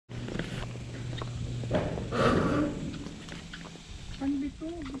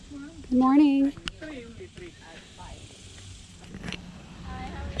Good morning.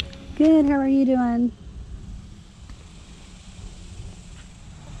 Good, how are you doing?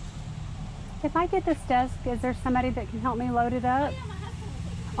 If I get this desk, is there somebody that can help me load it up?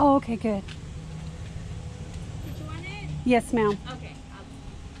 Oh, okay, good. Did you want it? Yes, ma'am. Okay.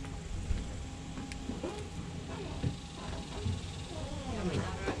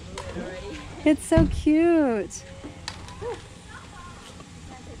 It's so cute.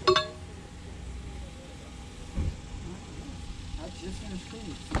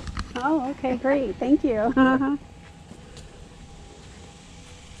 Oh, okay, great. Thank you.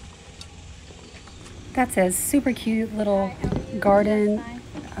 That's a super cute little garden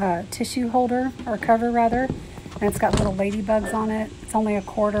tissue holder, or cover rather. And it's got little ladybugs on it. It's only a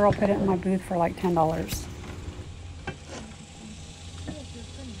quarter. I'll put it in my booth for like $10.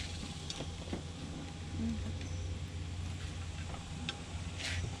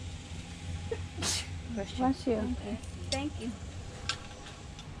 Bless you. Okay. Thank you.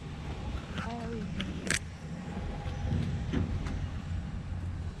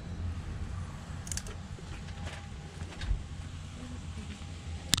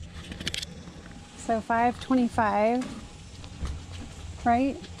 So $5.25,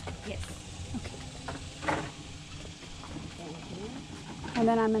 right? Yes. Okay. And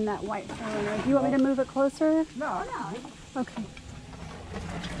then I'm in that white cylinder. Do you want me to move it closer? No. Okay.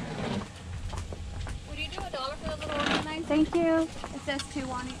 Would you do $1 for the little organizer? Thank you. It says 2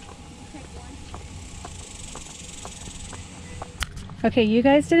 on it. Take one. Okay, you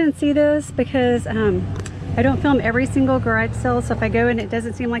guys didn't see this because I don't film every single garage sale. So if I go and it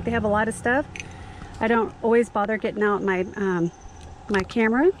doesn't seem like they have a lot of stuff, I don't always bother getting out my my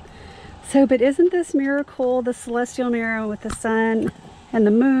camera. So, but isn't this mirror cool? The celestial mirror with the sun and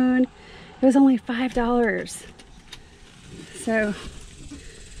the moon. It was only $5. So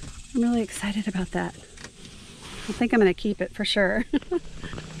I'm really excited about that. I think I'm going to keep it for sure. Excuse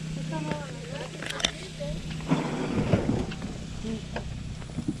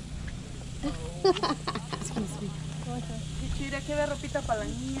me. Quisiera que de ropita para la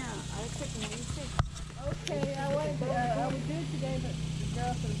niña. A ver como dice. Okay, I would do it today, but the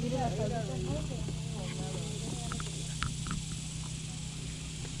girls will get it up.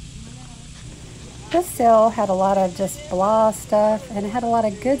 This sale had a lot of just blah stuff, and it had a lot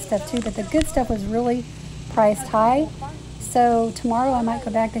of good stuff too, but the good stuff was really priced high. So tomorrow I might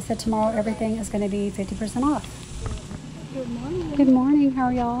go back. They said tomorrow everything is going to be 50% off. Good morning. Good morning. How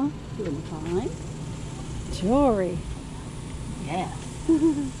are y'all? Doing fine. Jewelry. Yeah.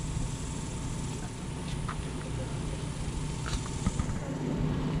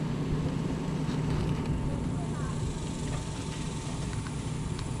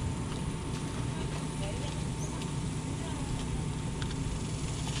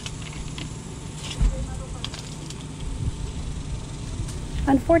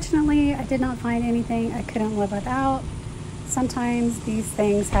 Unfortunately, I did not find anything I couldn't live without. Sometimes these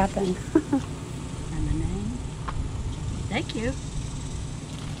things happen. And the name? Thank you.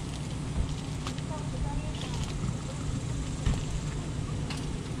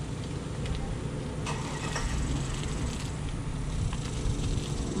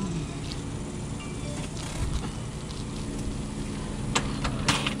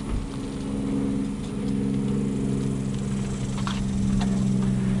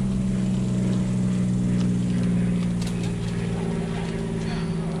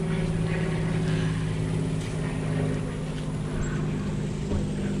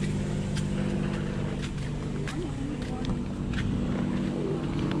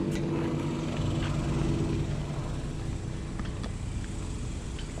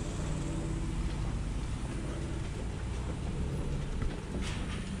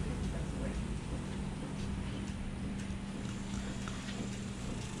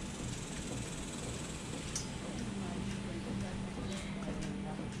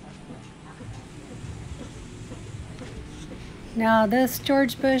 Now this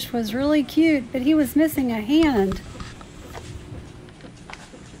George Bush was really cute, but he was missing a hand.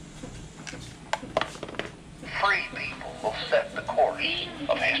 Free people will set the course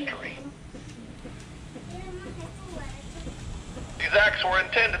of history. These acts were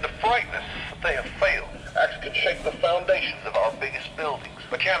intended to frighten us, but they have failed. Acts can shake the foundations of our biggest buildings,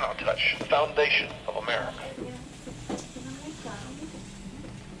 but cannot touch the foundation of America.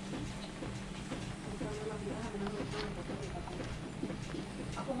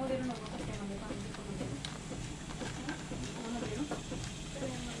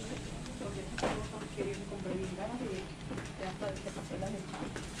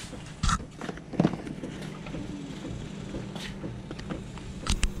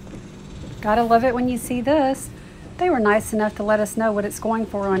 Gotta love it when you see this. They were nice enough to let us know what it's going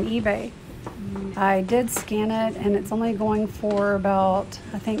for on eBay. I did scan it and it's only going for about,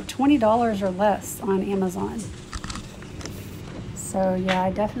 I think, $20 or less on Amazon. So yeah,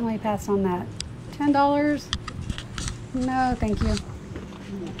 I definitely passed on that. $10? No, thank you.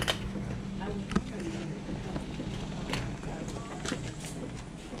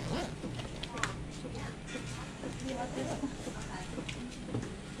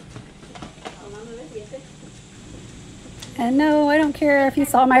 And no, I don't care if you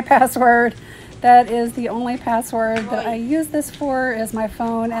saw my password. That is the only password that I use this for, is my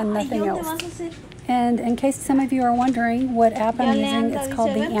phone and nothing else. And in case some of you are wondering what app I'm using, it's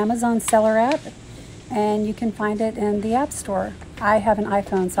called the Amazon Seller app. And you can find it in the App Store. I have an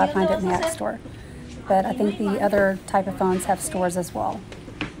iPhone, so I find it in the App Store. But I think the other type of phones have stores as well.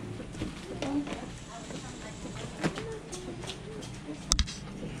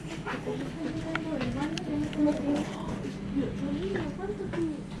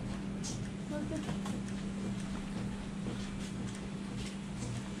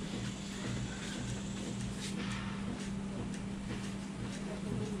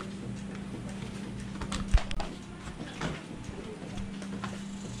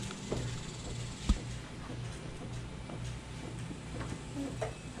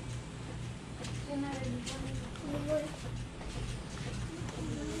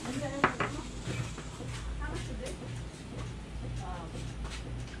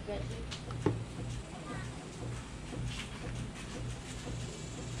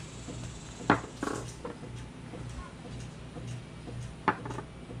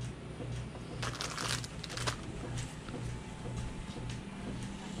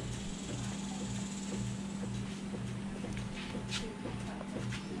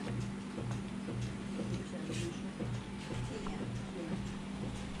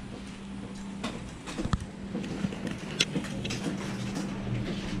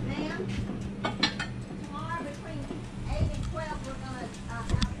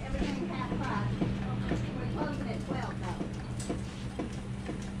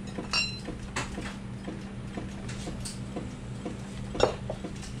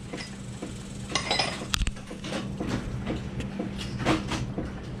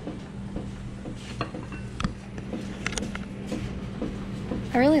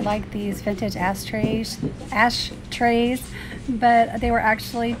 I really like these vintage ashtrays, but they were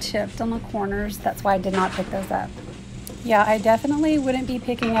actually chipped on the corners. That's why I did not pick those up. Yeah, I definitely wouldn't be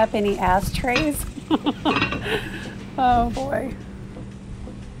picking up any ashtrays. Oh boy.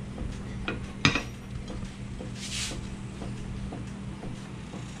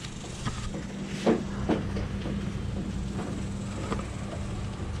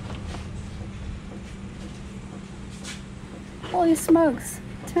 Holy smokes,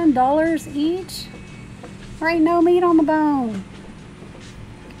 $10 each? There ain't no meat on the bone.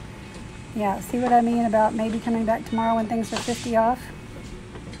 Yeah, see what I mean about maybe coming back tomorrow when things are 50 off?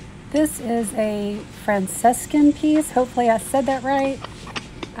 This is a Franciscan piece. Hopefully I said that right.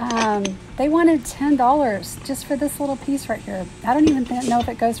 They wanted $10 just for this little piece right here. I don't even know if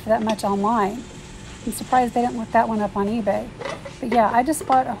it goes for that much online. I'm surprised they didn't look that one up on eBay. But yeah, I just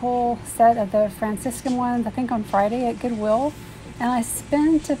bought a whole set of the Franciscan ones, I think on Friday at Goodwill. And I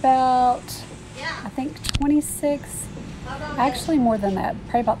spent about, I think 26, actually more than that,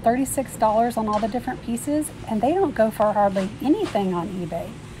 probably about $36 on all the different pieces. And they don't go for hardly anything on eBay.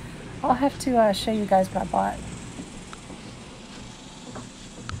 I'll have to show you guys what I bought.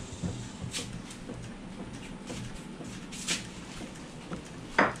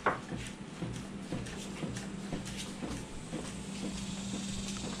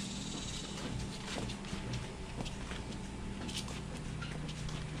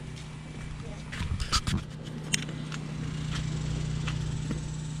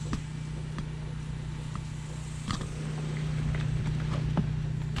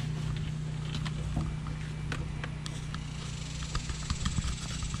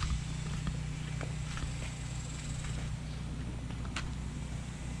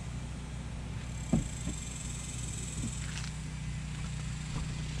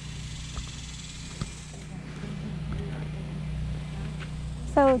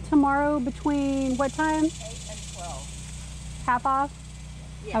 So tomorrow between what time? 8 and 12. Half off?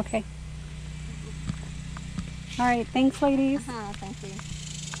 Yes. Okay. All right, thanks ladies. Thank you.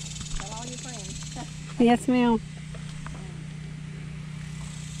 Tell all your friends. Yes ma'am.